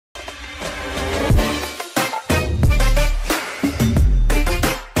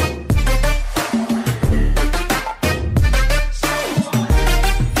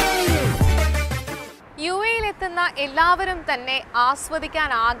എല്ലാവരും തന്നെ ആസ്വദിക്കാൻ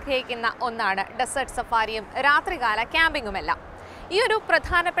ആഗ്രഹിക്കുന്ന ഒന്നാണ് ഡെസേർട്ട് സഫാരിയും രാത്രികാല ക്യാമ്പിങ്ങുമെല്ലാം. ഈ ഒരു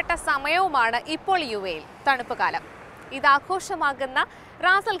പ്രധാനപ്പെട്ട സമയവുമാണ് ഇപ്പോൾ യുഎഇയിൽ തണുപ്പ് കാലം. ഇത് ആഘോഷമാകുന്ന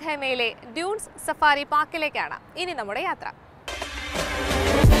റാസൽ ഖൈമയിലെ ഡ്യൂൺസ് സഫാരി പാർക്കിലേക്കാണ് ഇനി നമ്മുടെ യാത്ര.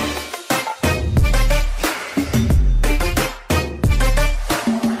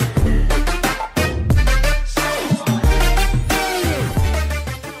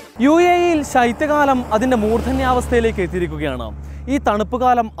 യുഎഇയിൽ ശൈത്യകാലം അതിൻ്റെ മൂർധന്യാവസ്ഥയിലേക്ക് എത്തിയിരിക്കുകയാണ്. ഈ തണുപ്പ്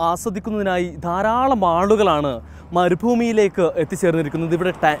കാലം ആസ്വദിക്കുന്നതിനായി ധാരാളം ആളുകളാണ് മരുഭൂമിയിലേക്ക് എത്തിച്ചേർന്നിരിക്കുന്നത്.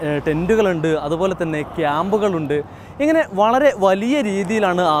 ഇവിടെ ടെൻറ്റുകളുണ്ട്, അതുപോലെ തന്നെ ക്യാമ്പുകളുണ്ട്. ഇങ്ങനെ വളരെ വലിയ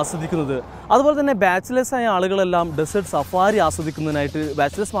രീതിയിലാണ് ആസ്വദിക്കുന്നത്. അതുപോലെ തന്നെ ബാച്ചിലേഴ്സായ ആളുകളെല്ലാം ഡെസേർട്ട് സഫാരി ആസ്വദിക്കുന്നതിനായിട്ട്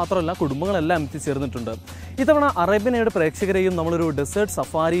ബാച്ചിലേഴ്സ് മാത്രമല്ല കുടുംബങ്ങളെല്ലാം എത്തിച്ചേർന്നിട്ടുണ്ട്. ഇത്തവണ അറേബ്യനയുടെ പ്രേക്ഷകരെയും നമ്മളൊരു ഡെസേർട്ട്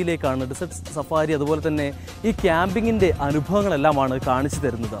സഫാരിയിലേക്കാണ്. ഡെസേർട്ട് സഫാരി അതുപോലെ തന്നെ ഈ ക്യാമ്പിങ്ങിൻ്റെ അനുഭവങ്ങളെല്ലാമാണ് കാണിച്ചു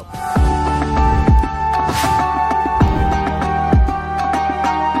തരുന്നത്.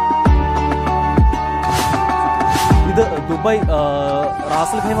 ഇത് ദുബായ്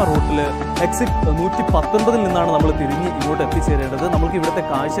റാസൽ ഖൈമ റൂട്ടിൽ എക്സിറ്റ് 119 നിന്നാണ് നമ്മൾ തിരിഞ്ഞ് ഇങ്ങോട്ട് എത്തിച്ചേരേണ്ടത്. നമുക്ക് ഇവിടുത്തെ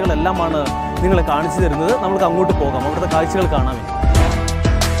കാഴ്ചകളെല്ലാമാണ് നിങ്ങളെ കാണിച്ചു തരുന്നത്. നമുക്ക് അങ്ങോട്ട് പോകാം, അവിടുത്തെ കാഴ്ചകൾ കാണാൻ.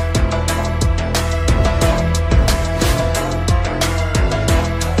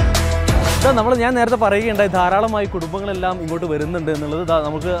 ഞാൻ നേരത്തെ പറയുകയുണ്ടായി ധാരാളമായി കുടുംബങ്ങളെല്ലാം ഇങ്ങോട്ട് വരുന്നുണ്ട് എന്നുള്ളത്.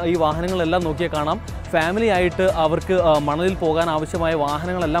 നമുക്ക് ഈ വാഹനങ്ങളെല്ലാം നോക്കിയാൽ കാണാം. ഫാമിലി ആയിട്ട് അവർക്ക് മണലിൽ പോകാൻ ആവശ്യമായ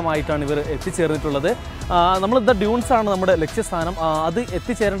വാഹനങ്ങളെല്ലാമായിട്ടാണ് ഇവർ എത്തിച്ചേർന്നിട്ടുള്ളത്. നമ്മൾ ദ ഡ്യൂൺസ് ആണ് നമ്മുടെ ലക്ഷ്യസ്ഥാനം. അത്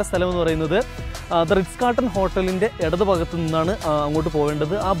എത്തിച്ചേരേണ്ട സ്ഥലം എന്ന് പറയുന്നത് ദ റിറ്റ്സ് കാർട്ടൺ ഹോട്ടലിൻ്റെ ഇടതുഭാഗത്തു നിന്നാണ് അങ്ങോട്ട്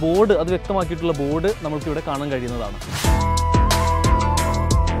പോകേണ്ടത്. ആ ബോർഡ്, അത് വ്യക്തമാക്കിയിട്ടുള്ള ബോർഡ് നമുക്കിവിടെ കാണാൻ കഴിയുന്നതാണ്.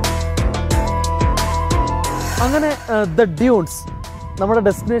 അങ്ങനെ ദ ഡ്യൂൺസ് നമ്മുടെ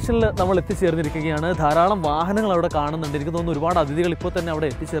ഡെസ്റ്റിനേഷനിൽ നമ്മൾ എത്തിച്ചേർന്നിരിക്കുകയാണ്. ധാരാളം വാഹനങ്ങൾ അവിടെ കാണുന്നുണ്ട്. എനിക്ക് തോന്നുന്നു ഒരുപാട് അതിഥികൾ ഇപ്പോൾ തന്നെ അവിടെ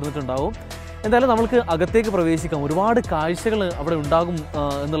എത്തിച്ചേർന്നിട്ടുണ്ടാവും. എന്തായാലും നമുക്ക് അകത്തേക്ക് പ്രവേശിക്കാം. ഒരുപാട് കാഴ്ചകൾ അവിടെ ഉണ്ടാകും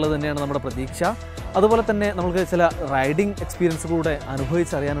എന്നുള്ളത് തന്നെയാണ് നമ്മുടെ പ്രതീക്ഷ. അതുപോലെ തന്നെ നമുക്ക് ചില റൈഡിങ് എക്സ്പീരിയൻസ് കൂടെ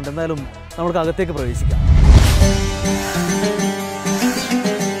അനുഭവിച്ചറിയാനുണ്ട്. എന്തായാലും നമുക്ക് അകത്തേക്ക് പ്രവേശിക്കാം.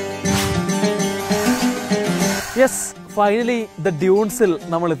 യെസ്, ഫൈനലി ദ ഡ്യൂൺസിൽ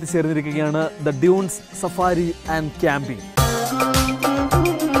നമ്മൾ എത്തിച്ചേർന്നിരിക്കുകയാണ്. The dunes safari and camping.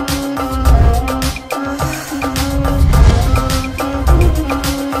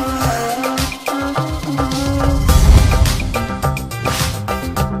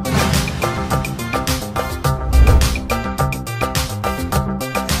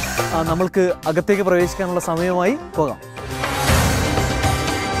 നമ്മൾക്ക് അകത്തേക്ക് പ്രവേശിക്കാനുള്ള സമയമായി. പോകാം.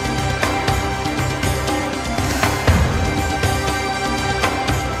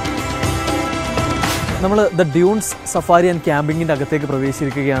 നമ്മൾ ദ ഡ്യൂൺസ് സഫാരി ആൻഡ് ക്യാമ്പിങ്ങിൻ്റെ അകത്തേക്ക്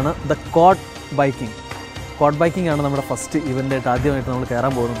പ്രവേശിച്ചിരിക്കുകയാണ്. ദ കോട്ട് ബൈക്കിംഗ് ആണ് നമ്മുടെ ഫസ്റ്റ് ഇവൻ്റായിട്ട് ആദ്യമായിട്ട് നമ്മൾ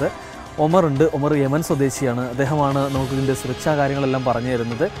കയറാൻ പോകുന്നത്. ഒമറുണ്ട്. ഒമർ യമൻ സ്വദേശിയാണ്. അദ്ദേഹമാണ് നമുക്കിതിൻ്റെ സുരക്ഷാ കാര്യങ്ങളെല്ലാം പറഞ്ഞു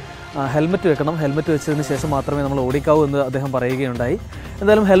തരുന്നത്. ഹെൽമെറ്റ് വെക്കണം, ഹെൽമെറ്റ് വെച്ചതിന് ശേഷം മാത്രമേ നമ്മൾ ഓടിക്കാവൂ എന്ന് അദ്ദേഹം പറയുകയുണ്ടായി.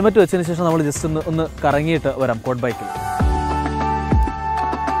 എന്തായാലും ഹെൽമെറ്റ് വെച്ചതിന് ശേഷം നമ്മൾ ജസ്റ്റ് ഒന്ന് കറങ്ങിയിട്ട് വരാം കോട്ട് ബൈക്കിൽ.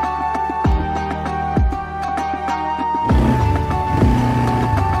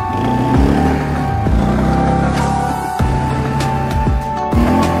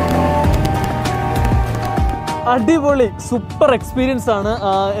 അടിപൊളി, സൂപ്പർ എക്സ്പീരിയൻസ് ആണ്.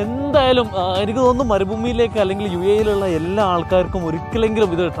 എന്തായാലും എനിക്ക് തോന്നുന്നു മരുഭൂമിയിലേക്ക് അല്ലെങ്കിൽ യുഎഇയിലുള്ള എല്ലാ ആൾക്കാർക്കും ഒരിക്കലെങ്കിലും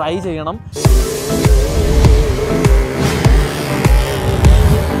ഇത് ട്രൈ ചെയ്യണം.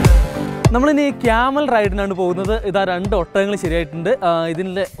 നമ്മളിനി ക്യാമൽ റൈഡിനാണ് പോകുന്നത്. ഇതാ 2 ഒട്ടകങ്ങൾ ശരിയായിട്ടുണ്ട്.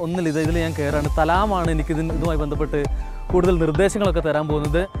 ഇതിൽ ഞാൻ കയറാണ്. തലാമാണ് എനിക്ക് ഇതുമായി ബന്ധപ്പെട്ട് കൂടുതൽ നിർദ്ദേശങ്ങളൊക്കെ തരാൻ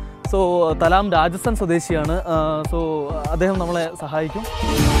പോകുന്നത്. സോ തലാം രാജസ്ഥാൻ സ്വദേശിയാണ്. സോ അദ്ദേഹം നമ്മളെ സഹായിക്കും.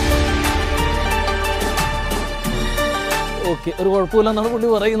 ഓക്കെ, ഒരു കുഴപ്പമില്ലെന്നാണ് പുള്ളി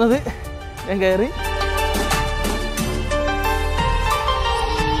പറയുന്നത്. ഞാൻ കയറി.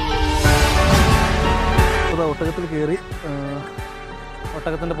 ഒട്ടകത്തിൽ കയറി,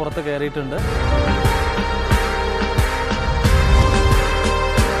 ഒട്ടകത്തിൻ്റെ പുറത്ത് കയറിയിട്ടുണ്ട്.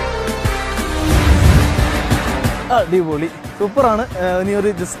 അടിപൊളി, സൂപ്പറാണ്.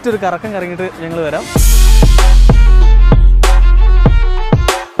 ഇനി ജസ്റ്റ് ഒരു കറക്കം കറങ്ങിയിട്ട് ഞങ്ങൾ വരാം.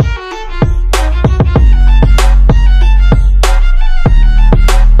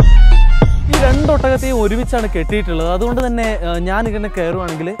 ഒട്ടകത്തെയും ഒരുമിച്ചാണ് കെട്ടിയിട്ടുള്ളത്. അതുകൊണ്ട് തന്നെ ഞാനിങ്ങനെ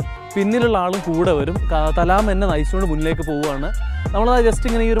കയറുവാണെങ്കിൽ പിന്നിലുള്ള ആളും കൂടെ വരും. തലാം എന്നെ നയിച്ചുകൊണ്ട് മുന്നിലേക്ക് പോവുകയാണ്. നമ്മളത് ജസ്റ്റ്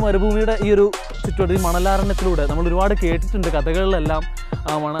ഇങ്ങനെ ഈ ഒരു മരുഭൂമിയുടെ ഈ ഒരു ചുറ്റുവട്ടം, ഈ മണലാരണ്യത്തിലൂടെ നമ്മൾ ഒരുപാട് കേട്ടിട്ടുണ്ട് കഥകളിലെല്ലാം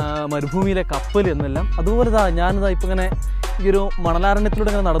മരുഭൂമിയിലെ കപ്പൽ എന്നെല്ലാം. അതുപോലെ ഞാനിതാ ഇപ്പം ഇങ്ങനെ ഈ ഒരു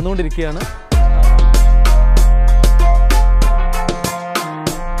മണലാരണ്യത്തിലൂടെ ഇങ്ങനെ നടന്നുകൊണ്ടിരിക്കുകയാണ്.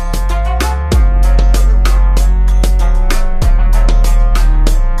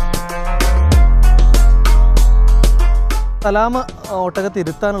 സലാമ ഒട്ടകത്തെ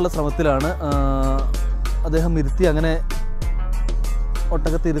ഇരുത്താനുള്ള ശ്രമത്തിലാണ്. അദ്ദേഹം ഇരുത്തി, അങ്ങനെ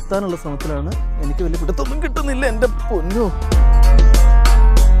ഒട്ടകത്തെ ഇരുത്താനുള്ള ശ്രമത്തിലാണ്. എനിക്ക് വലിയ പിടുത്തൊന്നും കിട്ടുന്നില്ല, എൻ്റെ പൊന്നോ.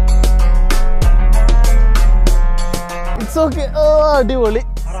 It's okay. അടിപൊളി.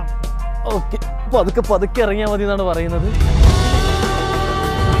 ഓക്കെ, പതുക്കെ പതുക്കെ ഇറങ്ങിയാൽ മതി എന്നാണ് പറയുന്നത്.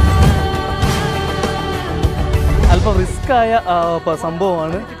 അല്പം റിസ്ക്കായ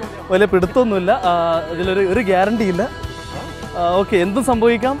സംഭവമാണ്, വലിയ പിടുത്തൊന്നുമില്ല, ഇതിലൊരു ഗ്യാരണ്ടി ഇല്ല. ഓക്കെ, എന്തും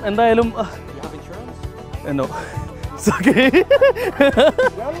സംഭവിക്കാം. എന്തായാലും എന്നോ ഓക്കെ,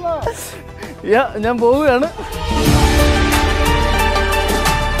 ഞാൻ പോവുകയാണ്.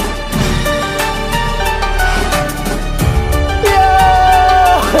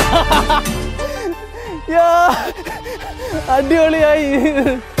 അടിപൊളിയായി.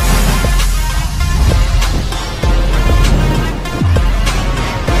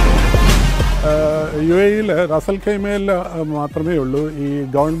 UAE റാസൽ ഖൈമയിൽ മാത്രമേ ഉള്ളൂ ഈ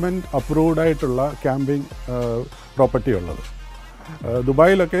ഗവൺമെൻറ് അപ്രൂവ്ഡ് ആയിട്ടുള്ള ക്യാമ്പിംഗ് പ്രോപ്പർട്ടി ഉള്ളത്.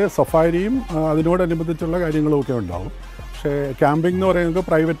 ദുബായിലൊക്കെ സഫാരിയും അതിനോടനുബന്ധിച്ചുള്ള കാര്യങ്ങളുമൊക്കെ ഉണ്ടാവും. പക്ഷേ ക്യാമ്പിംഗ് എന്ന് പറയുന്നത്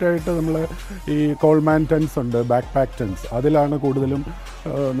പ്രൈവറ്റായിട്ട് നമ്മൾ ഈ കോൾമാൻ ടെൻസ് ഉണ്ട്, ബാക്ക് പാക്ക് ടെൻസ്, അതിലാണ് കൂടുതലും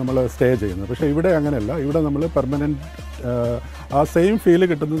നമ്മൾ സ്റ്റേ ചെയ്യുന്നത്. പക്ഷേ ഇവിടെ അങ്ങനെയല്ല. ഇവിടെ നമ്മൾ പെർമനൻറ്റ് ആ സെയിം ഫീല്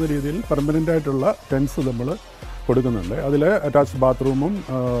കിട്ടുന്ന രീതിയിൽ പെർമനൻ്റ് ആയിട്ടുള്ള ടെൻസ് നമ്മൾ കൊടുക്കുന്നുണ്ട്. അതിൽ അറ്റാച്ച്ഡ് ബാത്റൂമും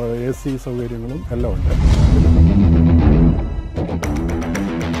AC സൗകര്യങ്ങളും എല്ലാം ഉണ്ട്.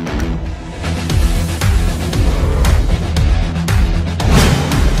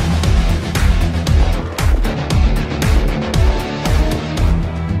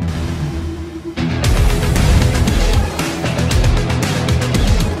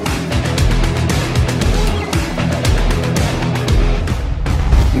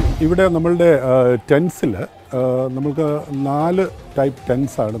 ഇവിടെ നമ്മളുടെ ടെൻസിൽ നമുക്ക് 4 ടൈപ്പ്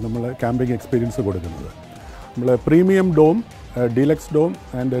ടെൻസാണ് നമ്മൾ ക്യാമ്പിംഗ് എക്സ്പീരിയൻസ് കൊടുക്കുന്നത്. നമ്മൾ premium dome, deluxe dome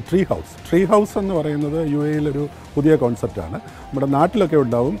and tree house. Tree house എന്ന് പറയുന്നത് UAE പുതിയ കോൺസെപ്റ്റാണ്. നമ്മുടെ നാട്ടിലൊക്കെ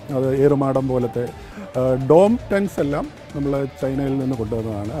ഉണ്ടാവും, അത് ഏറുമാടം പോലത്തെ. ഡോം ടെൻസ് എല്ലാം നമ്മൾ ചൈനയിൽ നിന്ന്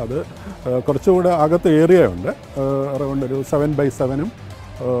കൊണ്ടുവന്നതാണ്. അത് കുറച്ചുകൂടെ അകത്ത് ഏരിയ ഉണ്ട്, അറൗണ്ട് ഒരു 7x7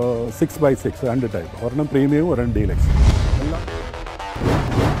 6x6 2 ടൈപ്പ്. ഒരെണ്ണം പ്രീമിയവും ഒരെണ്ണം ഡീലക്സ്. എല്ലാം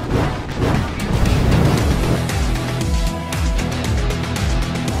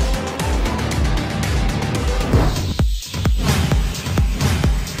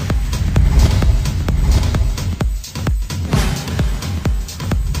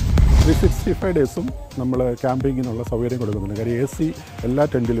ഡേയ്സും നമ്മൾ ക്യാമ്പിങ്ങിനുള്ള സൗകര്യം കൊടുക്കുന്നുണ്ട്. കാര്യം AC എല്ലാ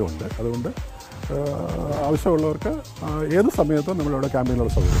ടെൻറ്റിലും ഉണ്ട്. അതുകൊണ്ട് ആവശ്യമുള്ളവർക്ക് ഏത് സമയത്തും നമ്മളിവിടെ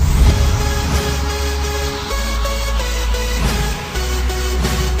ക്യാമ്പിങ്ങിനുള്ള സൗകര്യം.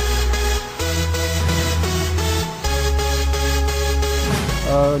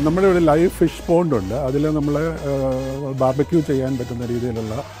 നമ്മുടെ ഇവിടെ ലൈവ് ഫിഷ് പോണ്ട് ഉണ്ട്. അതിൽ നമ്മൾ ബാർബക്യൂ ചെയ്യാൻ പറ്റുന്ന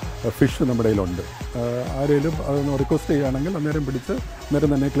രീതിയിലുള്ള ഫിഷ് നമ്മുടെ കയ്യിലുണ്ട്. ആരെങ്കിലും അതൊന്ന് റിക്വസ്റ്റ് ചെയ്യുകയാണെങ്കിൽ അന്നേരം പിടിച്ച് അന്നേരം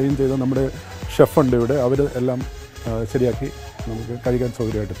തന്നെ ക്ലീൻ ചെയ്ത് നമ്മുടെ ഷെഫുണ്ട് ഇവിടെ, അവർ എല്ലാം ശരിയാക്കി നമുക്ക് കഴിക്കാൻ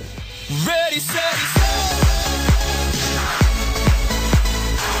സൗകര്യമായിട്ട് തരും.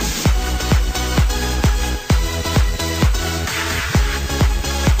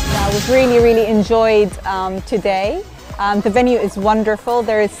 We've really enjoyed today. The venue is wonderful.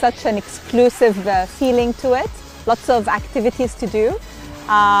 There is such an exclusive feeling to it. Lots of activities to do.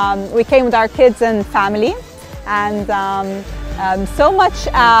 We came with our kids and family, and so much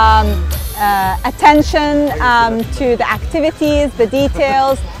attention to the activities, the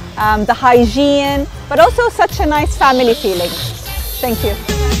details, the hygiene, but also such a nice family feeling. Thank you.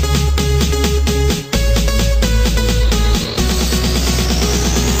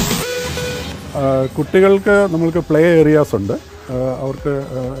 കുട്ടികൾക്ക് നമ്മൾക്ക് play areas ഉണ്ട്. അവർക്ക്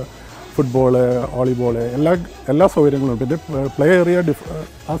football, volleyball എല്ലാ സൗകര്യങ്ങളും ഉണ്ട്. പിന്നെ play area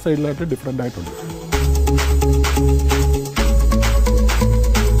ആ സൈഡിലായിട്ട് ഡിഫറെൻ്റ് ആയിട്ടുണ്ട്.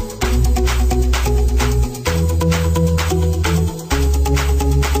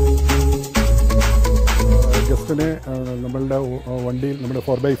 ഗസ്റ്റിനെ നമ്മളുടെ വണ്ടിയിൽ, നമ്മുടെ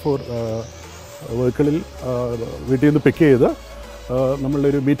 4x4 വെഹിക്കിളിൽ വീട്ടിൽ നിന്ന് പിക്ക് ചെയ്ത്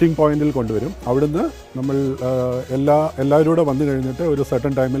നമ്മളൊരു മീറ്റിംഗ് പോയിന്റിൽ കൊണ്ടുവരും. അവിടുന്ന് നമ്മൾ എല്ലാവരും കൂടെ വന്നു കഴിഞ്ഞിട്ട് ഒരു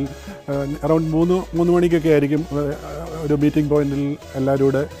സർട്ടൺ ടൈമിൽ അറൗണ്ട് 3 മണിക്കൊക്കെ ആയിരിക്കും ഒരു മീറ്റിംഗ് പോയിന്റിൽ എല്ലാവരും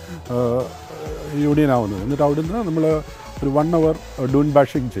കൂടെ യൂണിയൻ ആവുന്നത്. എന്നിട്ട് അവിടുന്ന് നമ്മൾ ഒരു 1 hour ഡൂൺ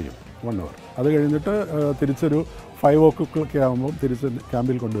ബാഷിങ് ചെയ്യും. 1 hour. അത് കഴിഞ്ഞിട്ട് തിരിച്ചൊരു 5 o'clock ആകുമ്പോൾ തിരിച്ച്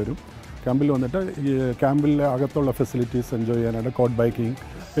ക്യാമ്പിൽ കൊണ്ടുവരും. ക്യാമ്പിൽ വന്നിട്ട് ഈ ക്യാമ്പിലെ അകത്തുള്ള ഫെസിലിറ്റീസ് എൻജോയ് ചെയ്യാനായിട്ട് കോട്ട് ബൈക്കിംഗ്,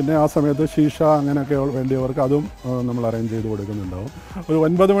 പിന്നെ ആ സമയത്ത് ഷീഷ അങ്ങനെയൊക്കെ വേണ്ടിയവർക്ക് അതും നമ്മൾ അറേഞ്ച് ചെയ്ത് കൊടുക്കുന്നുണ്ടാവും. ഒരു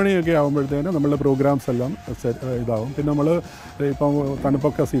 9 മണിയൊക്കെ ആകുമ്പോഴത്തേന് നമ്മളുടെ പ്രോഗ്രാംസ് എല്ലാം ഇതാവും. പിന്നെ നമ്മൾ ഇപ്പം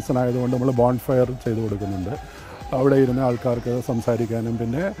തണുപ്പൊക്കെ സീസൺ ആയതുകൊണ്ട് നമ്മൾ ബോൺ ഫയർ ചെയ്ത് കൊടുക്കുന്നുണ്ട്. അവിടെ ഇരുന്ന ആൾക്കാർക്ക് സംസാരിക്കാനും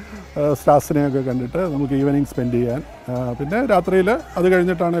പിന്നെ സ്റ്റാഫിനെയൊക്കെ കണ്ടിട്ട് നമുക്ക് ഈവനിങ് സ്പെൻഡ് ചെയ്യാൻ പിന്നെ രാത്രിയിൽ അത്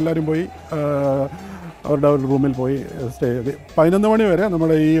കഴിഞ്ഞിട്ടാണ് എല്ലാവരും പോയി അവരുടെ റൂമിൽ പോയി സ്റ്റേ ചെയ്ത് 11 മണി വരെ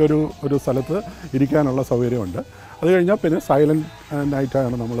നമ്മുടെ ഈ ഒരു സ്ഥലത്ത് ഇരിക്കാനുള്ള സൗകര്യമുണ്ട്. അത് കഴിഞ്ഞാൽ പിന്നെ സൈലൻറ്റ്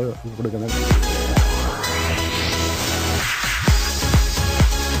നൈറ്റാണ് നമ്മൾ കൊടുക്കുന്നത്.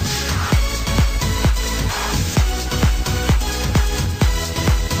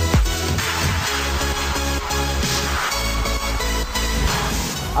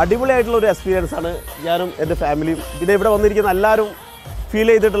 അടിപൊളിയായിട്ടുള്ളൊരു എക്സ്പീരിയൻസ് ആണ് ഞാനും എൻ്റെ ഫാമിലിയും പിന്നെ ഇവിടെ വന്നിരിക്കുന്ന എല്ലാവരും ഫീൽ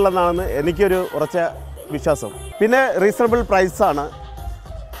ചെയ്തിട്ടുള്ളതാണെന്ന് എനിക്കൊരു ഉറച്ച വിശ്വാസം. പിന്നെ റീസണബിൾ പ്രൈസാണ്,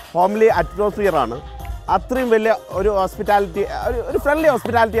 ഹോംലി അറ്റ്മോസ്ഫിയറാണ്, അത്രയും വലിയ ഒരു ഹോസ്പിറ്റാലിറ്റി, ഒരു friendly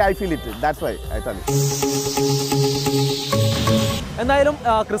hospitality I feel it. That's why I tell you. എന്തായാലും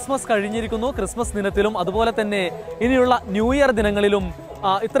ക്രിസ്മസ് കഴിഞ്ഞിരിക്കുന്നു. ക്രിസ്മസ് ദിനത്തിലും അതുപോലെ തന്നെ ഇനിയുള്ള ന്യൂ ഇയർ ദിനങ്ങളിലും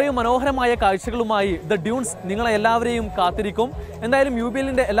ഇത്രയും മനോഹരമായ കാഴ്ചകളുമായി ദ ഡ്യൂൺസ് നിങ്ങളെ എല്ലാവരെയും കാത്തിരിക്കും. എന്തായാലും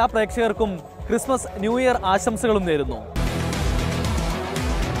UBLന്റെ എല്ലാ പ്രേക്ഷകർക്കും ക്രിസ്മസ് ന്യൂ ഇയർ ആശംസകളും നേരുന്നു.